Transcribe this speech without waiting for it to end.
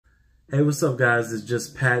Hey, what's up guys? It's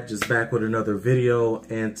just Pat, just back with another video,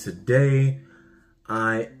 and today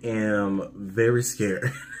I am very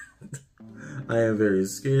scared. I am very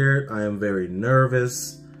scared, I am very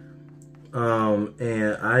nervous,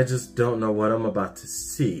 and I just don't know what I'm about to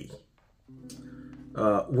see.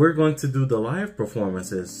 We're going to do the live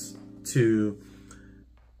performances to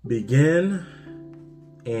Begin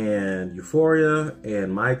and Euphoria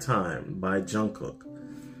and My Time by Jung.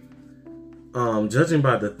 Judging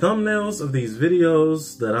by the thumbnails of these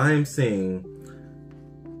videos that I am seeing,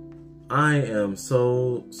 I am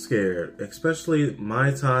so scared, especially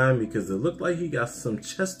My Time, because it looked like he got some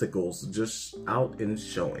chesticles just out and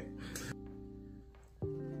showing.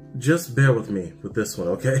 Just bear with me with this one,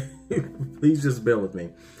 okay? Please just bear with me.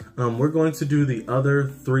 We're going to do the other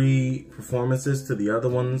 3 performances to the other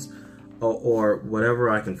ones, or whatever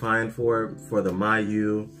I can find for the My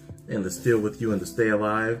You and the Still With You and the Stay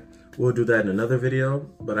Alive. We'll do that in another video,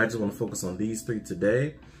 but I just want to focus on these 3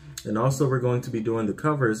 today. And also we're going to be doing the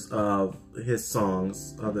covers of his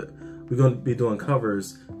songs. We're going to be doing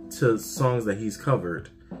covers to songs that he's covered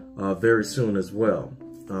very soon as well.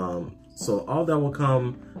 So all that will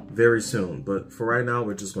come very soon. But for right now,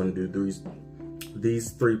 we're just going to do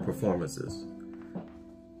these 3 performances.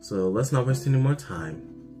 So let's not waste any more time.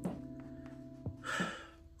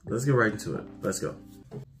 Let's get right into it. Let's go.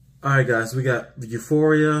 Alright guys, we got the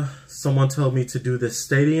Euphoria. Someone told me to do this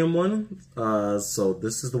stadium one, so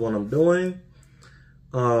this is the one I'm doing.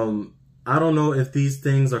 I don't know if these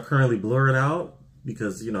things are currently blurred out,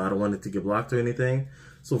 because, you know, I don't want it to get blocked or anything.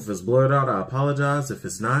 So if it's blurred out, I apologize. If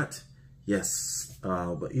it's not, yes.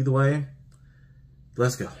 But either way,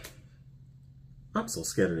 let's go. I'm so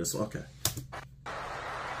scared of this one. Okay.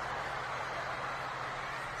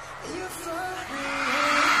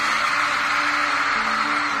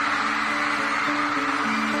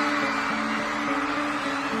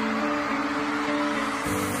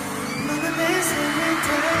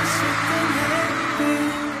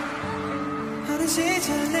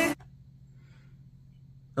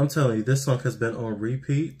 I'm telling you, this song has been on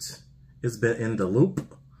repeat. It's been in the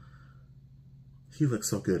loop. He looks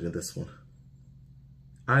so good in this one.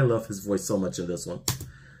 I love his voice so much in this one.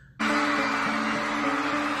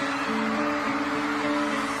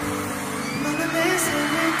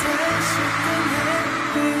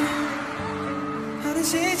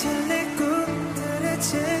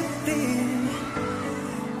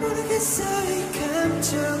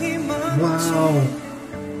 Wow.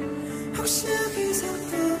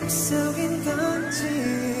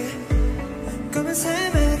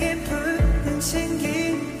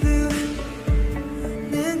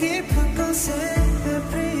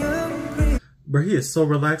 But he is so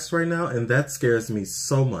relaxed right now, and that scares me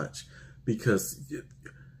so much, because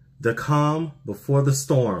the calm before the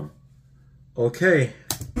storm. Okay.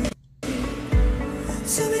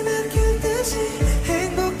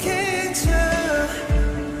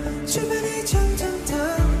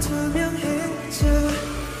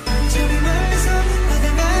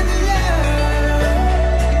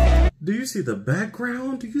 Do you see the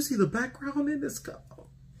background? Do you see the background in this?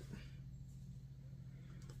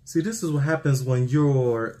 See, this is what happens when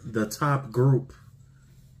you're the top group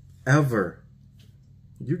ever.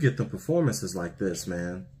 You get the performances like this,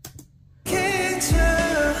 man.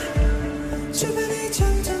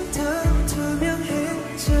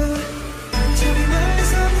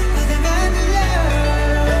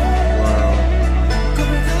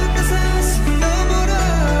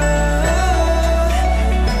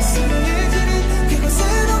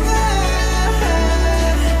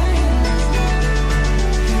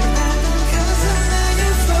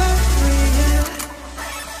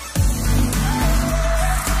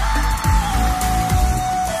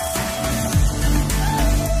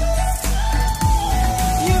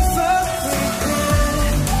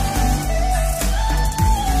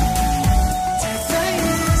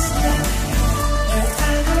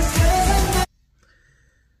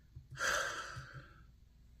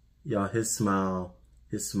 Y'all, his smile,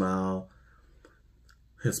 his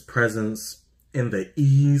presence, and the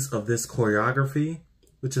ease of this choreography,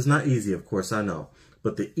 which is not easy, of course, I know,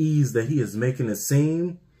 but the ease that he is making it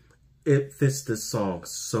seem, it fits this song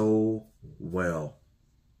so well.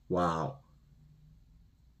 Wow.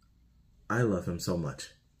 I love him so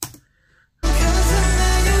much.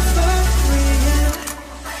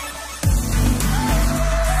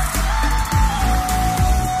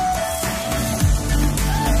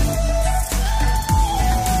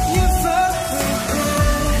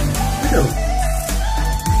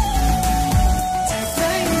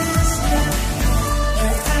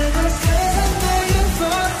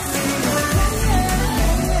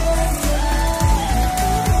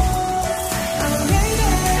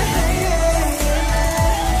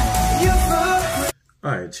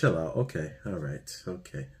 chill out. Okay, all right,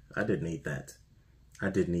 okay. I didn't need that. I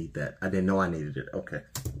didn't need that. I didn't know I needed it. Okay.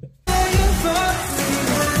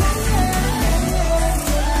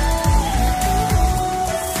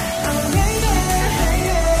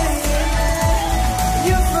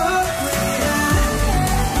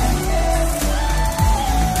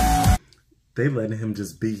 They let him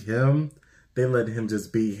just be him. They let him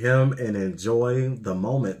just be him and enjoy the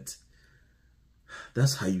moment.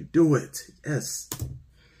 That's how you do it. Yes.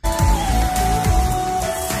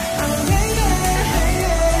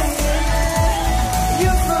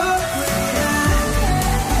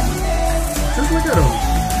 Just look at him.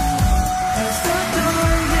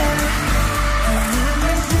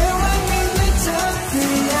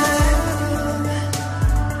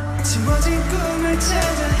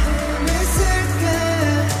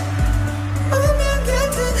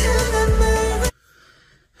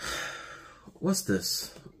 What's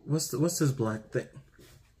this? What's this black thing?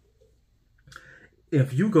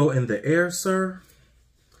 If you go in the air, sir,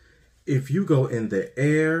 if you go in the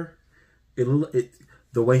air, the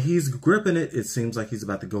way he's gripping it, it seems like he's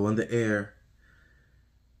about to go in the air.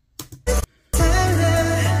 This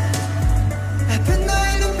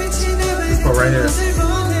part right here.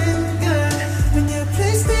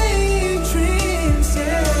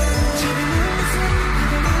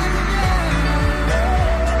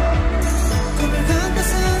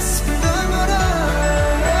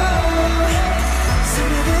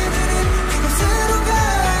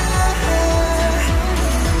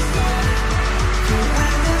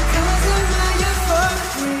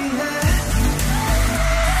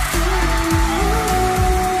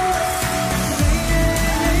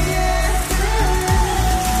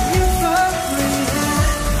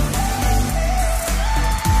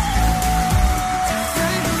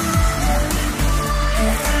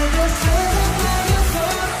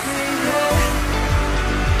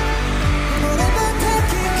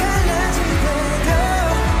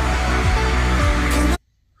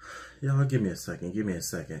 Y'all, give me a second,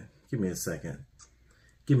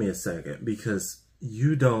 because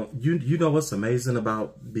you know what's amazing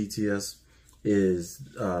about BTS is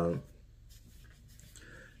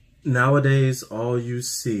nowadays all you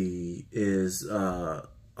see is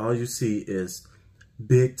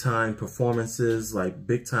big time performances, like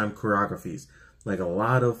big time choreographies, like a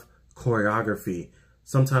lot of choreography,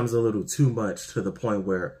 sometimes a little too much, to the point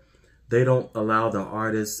where they don't allow the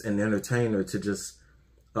artist and entertainer to just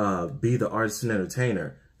be the artist and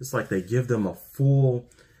entertainer. It's like they give them full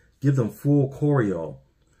choreo.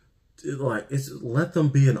 Let them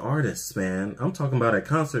be an artist, man. I'm talking about at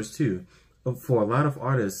concerts too. For a lot of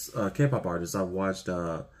artists, K-pop artists, I've watched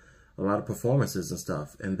a lot of performances and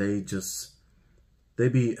stuff, and they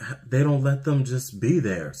don't let them just be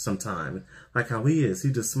there sometimes. Like how he is.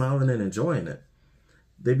 He just smiling and enjoying it.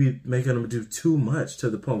 They be making them do too much to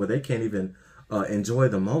the point where they can't even enjoy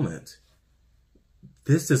the moment.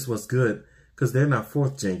 This is what's good, because they're not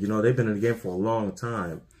fourth gen. You know, they've been in the game for a long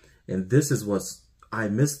time. And this is what's, I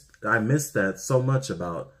miss that so much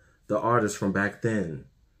about the artists from back then.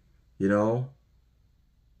 You know,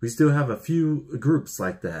 we still have a few groups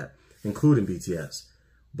like that, including BTS.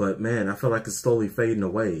 But man, I feel like it's slowly fading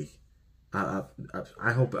away. I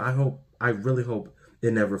really hope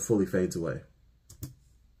it never fully fades away.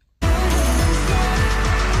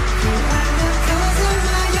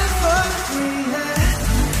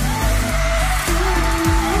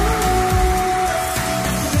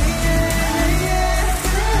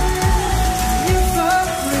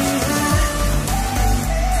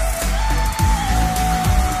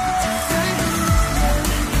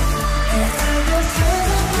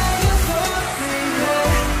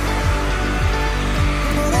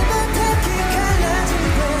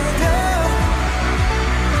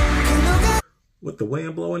 With the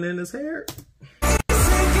wind blowing in his hair.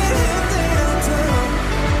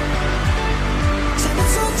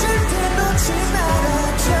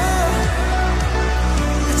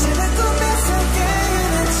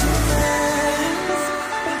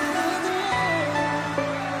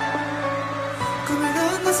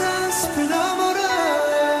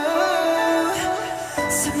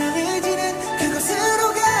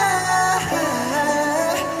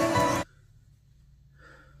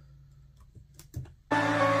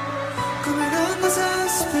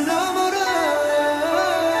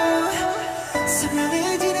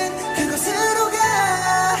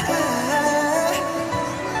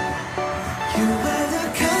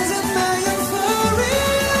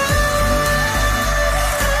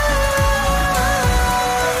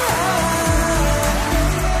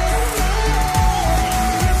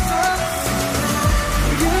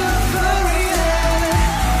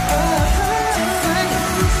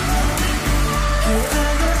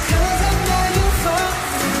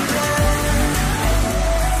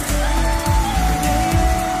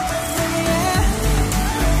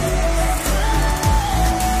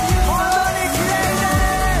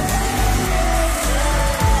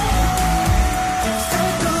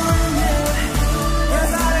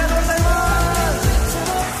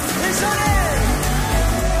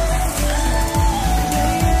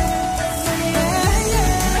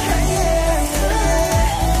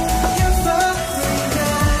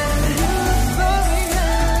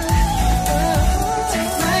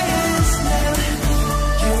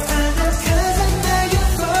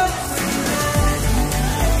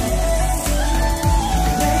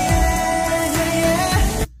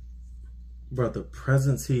 the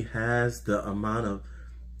presence he has, the amount of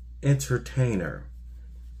entertainer.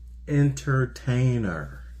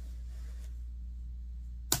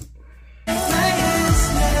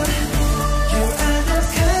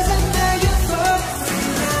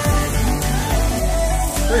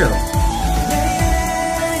 There you go.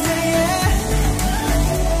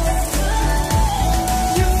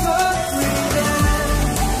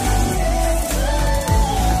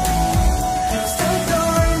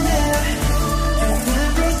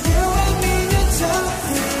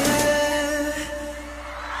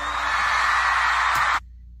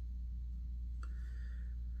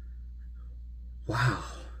 Wow.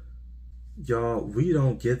 Y'all, we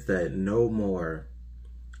don't get that no more.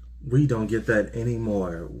 We don't get that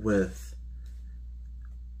anymore with...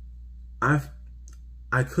 I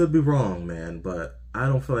could be wrong, man, but I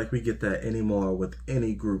don't feel like we get that anymore with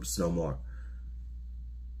any groups no more.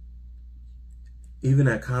 Even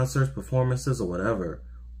at concerts, performances, or whatever,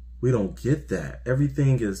 we don't get that.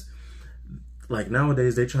 Everything is... Like,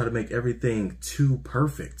 nowadays, they try to make everything too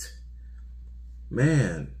perfect.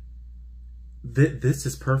 Man... This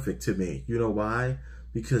is perfect to me. You know why?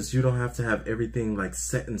 Because you don't have to have everything like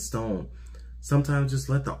set in stone. Sometimes just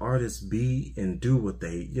let the artist be and do what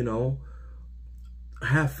they, you know,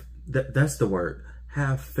 that's the word.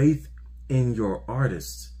 Have faith in your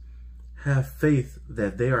artists. Have faith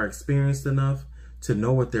that they are experienced enough to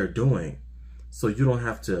know what they're doing. So you don't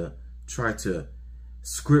have to try to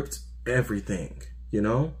script everything, you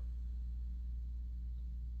know?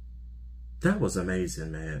 That was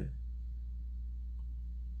amazing, man.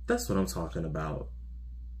 That's what I'm talking about.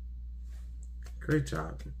 Great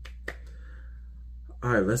job.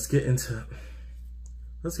 All right, let's get into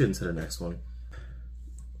the next one.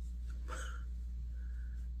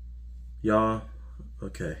 Y'all,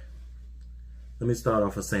 okay. Let me start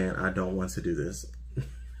off with saying I don't want to do this.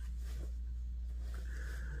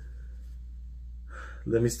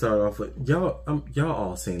 Let me start off with y'all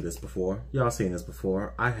all seen this before. Y'all seen this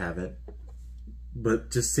before. I haven't.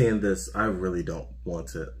 But just seeing this, I really don't want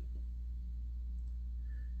to.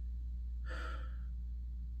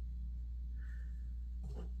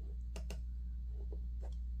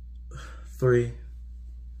 3,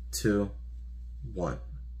 2, 1.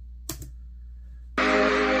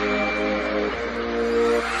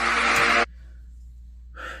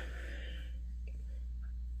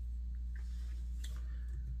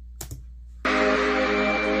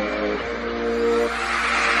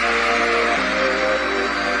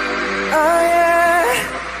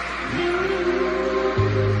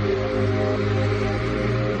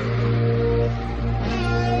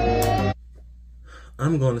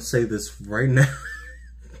 I'm going to say this right now.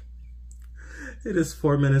 It is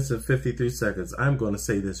 4 minutes and 53 seconds. I'm going to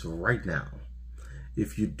say this right now.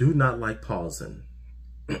 If you do not like pausing,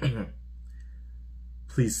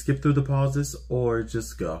 please skip through the pauses or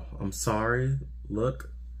just go. I'm sorry. Look.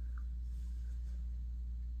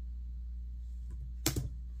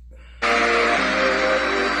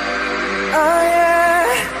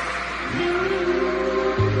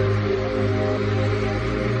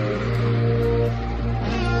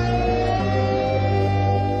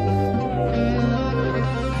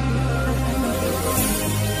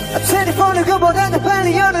 telephone 그보다 더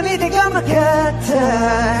빨리 오는 이때가 막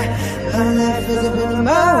같아. My life is a bit of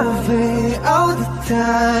movie all the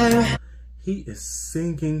time. He is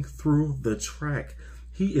singing through the track.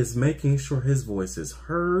 He is making sure his voice is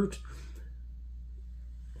heard.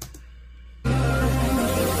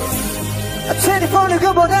 telephone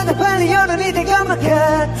그보다 더 빨리 오는 이때가 막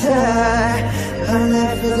같아. My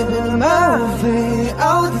life is a bit of movie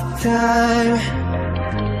all the time.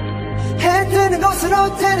 해 뜨는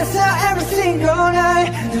곳으로 데려서 every single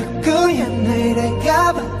night. 누구야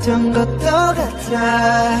내가 봤던 것도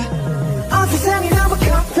같아. 세상이 너무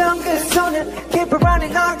컸던 그 손은 keep it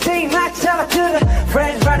running all day 막 잡아들어.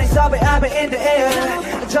 Friends running so be up in the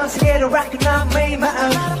air. 전 세계로 rockin' on 내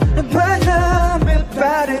마음. 바람을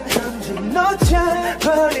빠른 언제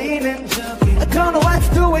놓쳐버리는 적이. I don't know what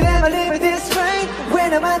to do when I'm living this way.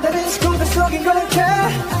 When I'm under this 공간 속인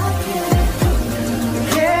걸까.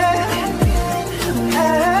 Yeah.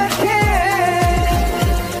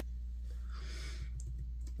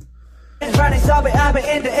 Running so be up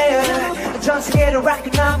in the air. 전 세계로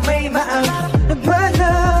rockin' on 내 마음.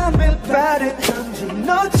 바람을 빠른 언제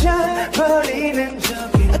놓쳐버리는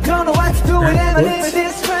적이. I don't know what to do when I'm living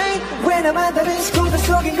this way. When I'm under this 공간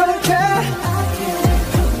속인 걸까.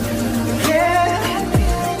 Yeah,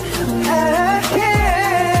 I can.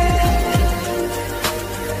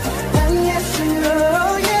 And yes you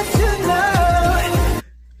know, yes you know.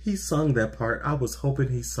 He he sung that part. I was hoping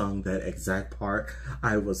he sung that exact part.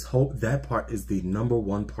 I was that part is the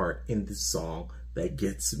 #1 part in this song that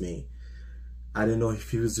gets me. I didn't know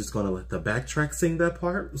if he was just gonna let the backtrack sing that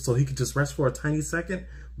part so he could just rest for a tiny second,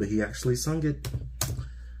 but he actually sung it.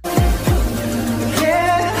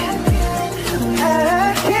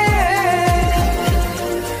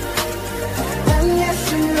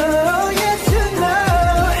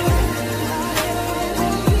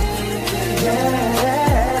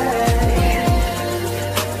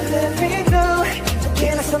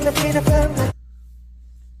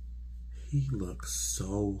 He looks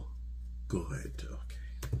so good.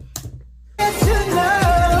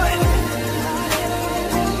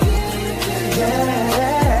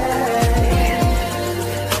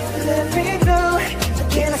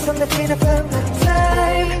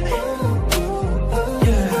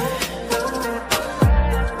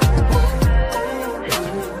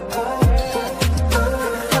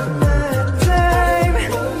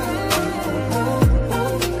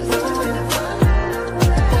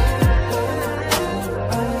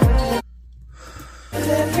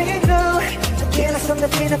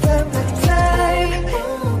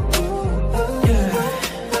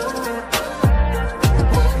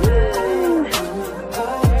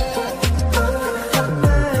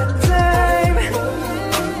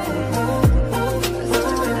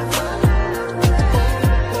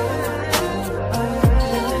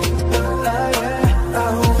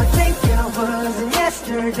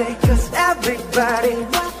 Cause everybody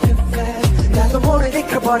나도 모르게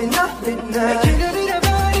커버린 nothing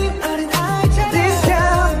This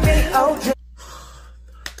time me out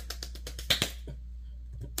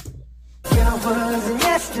I wasn't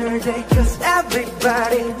yesterday Cause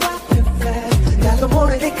everybody 나도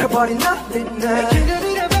모르게 커버린 nothing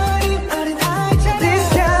This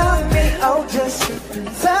time me out just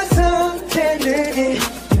사성게 느니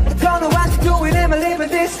Don't know what to do with him I live in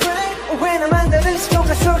this way When I'm under this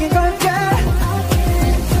뭔가 속인 걸까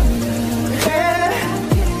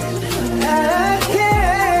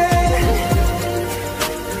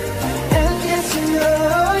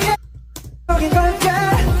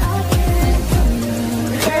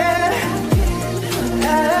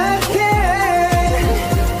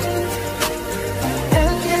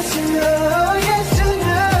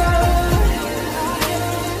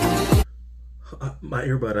My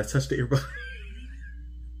earbud, I touched the earbud.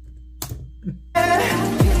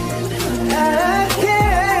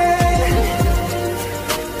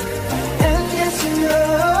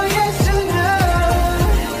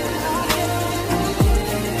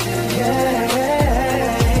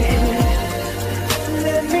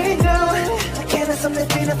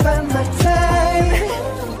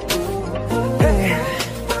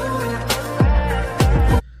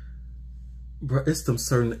 Bro, it's some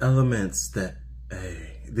certain elements that,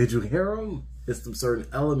 hey, did you hear them? It's some certain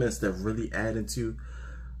elements that really add into.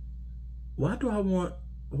 Why do I want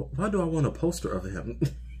a poster of him?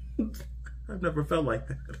 I've never felt like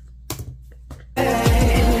that.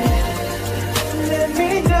 Let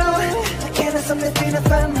me know, can I something to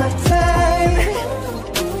find my time?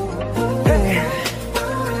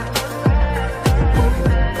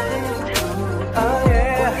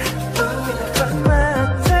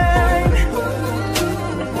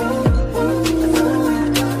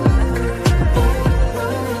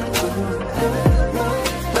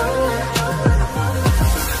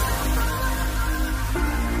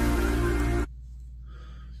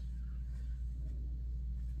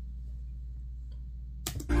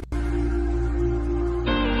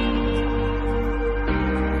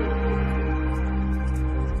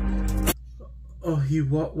 Oh, he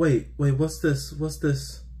wait, what's this?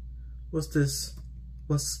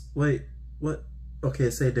 Wait, what? Okay,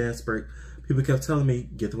 say dance break. People kept telling me,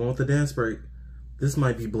 get the one with the dance break. This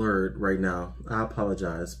might be blurred right now. I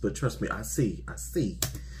apologize, but trust me, I see.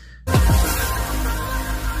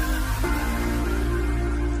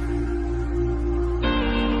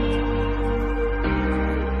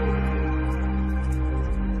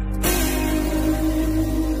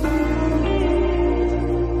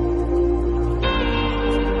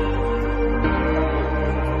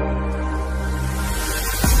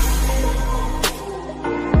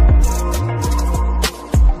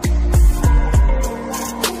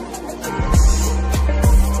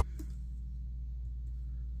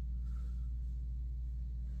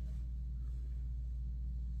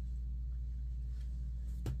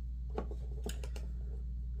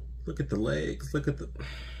 Look at the legs, look at the...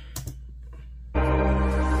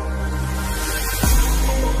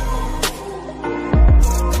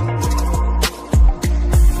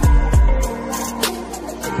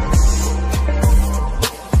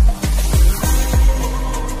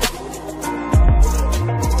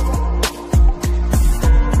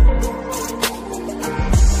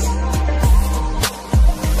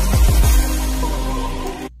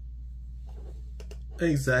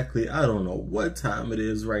 exactly. I don't know what time it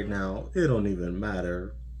is right now. It don't even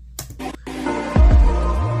matter.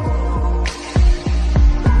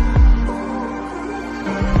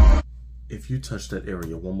 If you touch that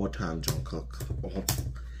area one more time, Jung.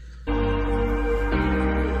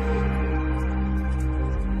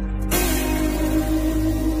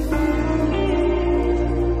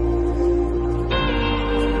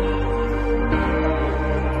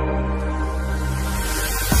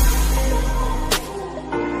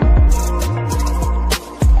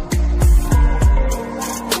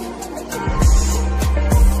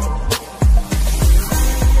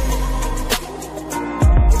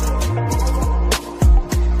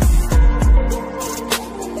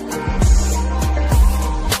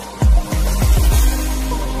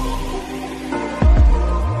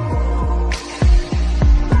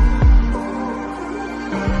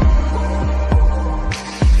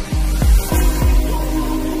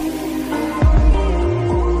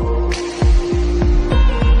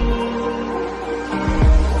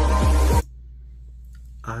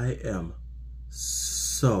 I am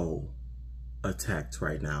so attacked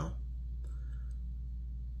right now.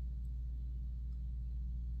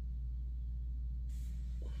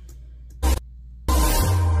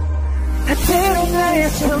 때론 나의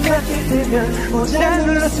생각이 들면 모자를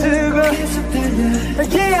눌러쓰고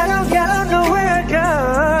Yeah, I don't know where I go.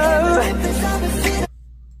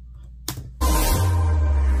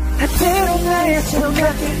 때론 나의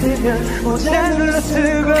생각이 들면 모자를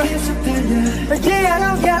눌러쓰고 Yeah, I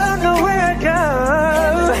don't know where I go.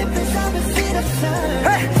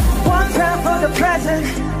 Hey, one time for the present,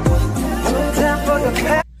 two time for the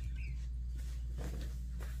past.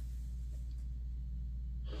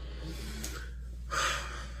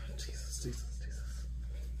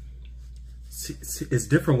 See, it's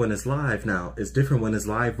different when it's live now. It's different when it's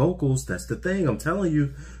live vocals. That's the thing. I'm telling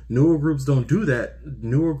you, newer groups don't do that.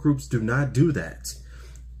 Newer groups do not do that.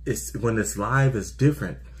 It's when it's live, it's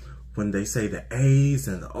different. When they say the A's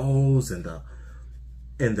and the O's and the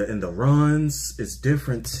runs, it's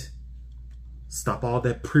different. Stop all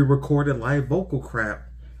that pre-recorded live vocal crap.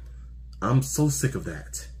 I'm so sick of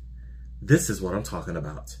that. This is what I'm talking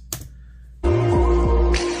about.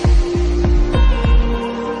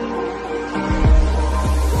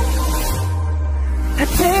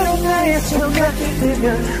 때론 나의 생각이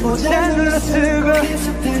들면 모자를 눌러쓰고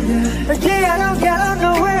Yeah, I don't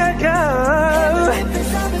know where I go.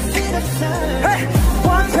 Hey,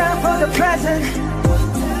 one time for the present,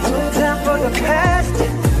 two time for the past.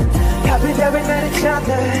 Happy that we met each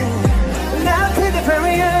other, now to the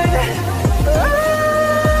very end.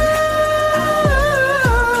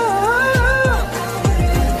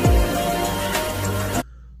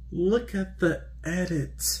 Look at the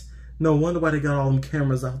edit. No wonder why they got all them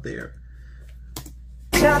cameras out there.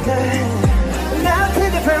 Now to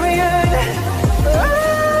the very end.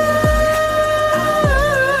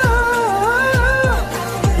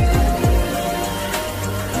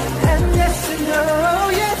 And yes and no,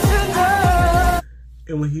 yes and no.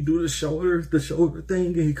 And when he do the shoulder thing,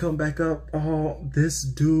 and he come back up, oh, this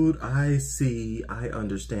dude, I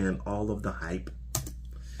understand all of the hype.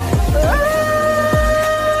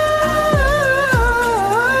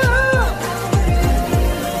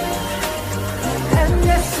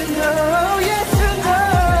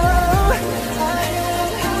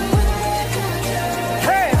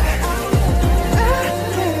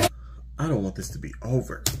 I don't want this to be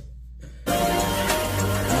over.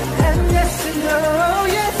 And yes and no,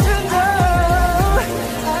 yes and no.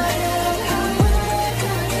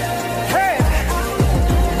 Hey,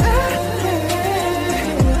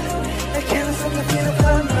 I can't stop the feeling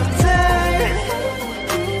about my time.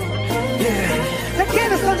 Yeah, I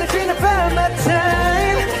can't stop the feeling about my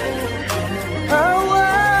time. Oh, oh,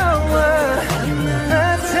 oh,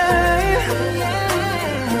 my time.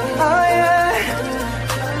 Oh, yeah.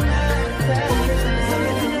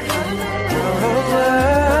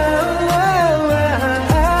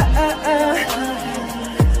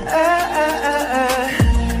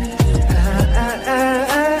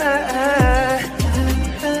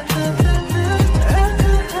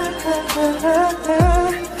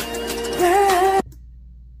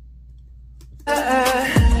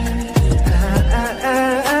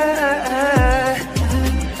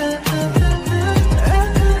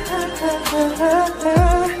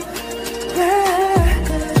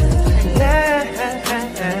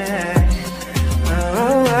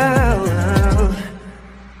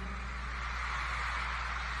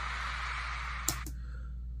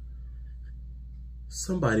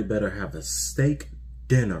 Somebody better have a steak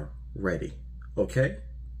dinner ready, okay?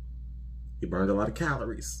 You burned a lot of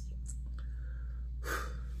calories.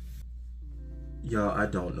 Y'all, I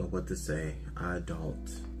don't know what to say. I don't.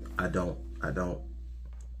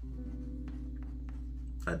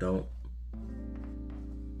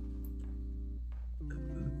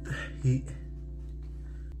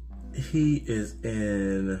 He is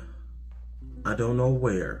in, I don't know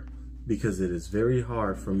where, because it is very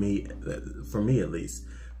hard for me at least,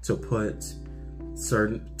 to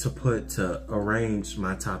arrange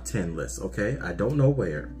my top 10 list, okay? I don't know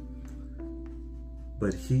where,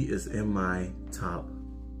 but he is in my top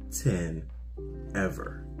 10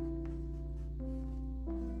 ever.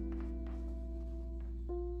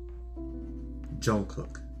 Jung.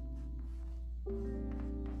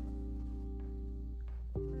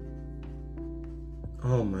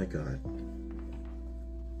 Oh my God.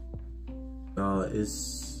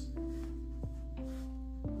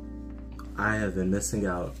 I have been missing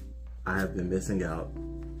out.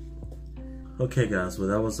 Okay guys, well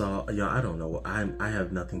that was all. Y'all, I don't know. I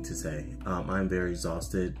have nothing to say. I'm very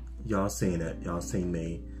exhausted. Y'all seen it. Y'all seen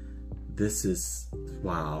me. This is,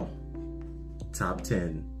 wow. Top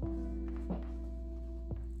 10.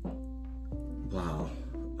 Wow.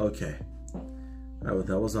 Okay. Alright, well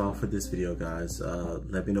that was all for this video, guys.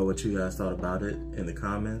 Let me know what you guys thought about it in the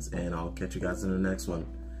comments, and I'll catch you guys in the next one.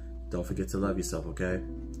 Don't forget to love yourself, okay?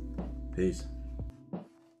 Peace.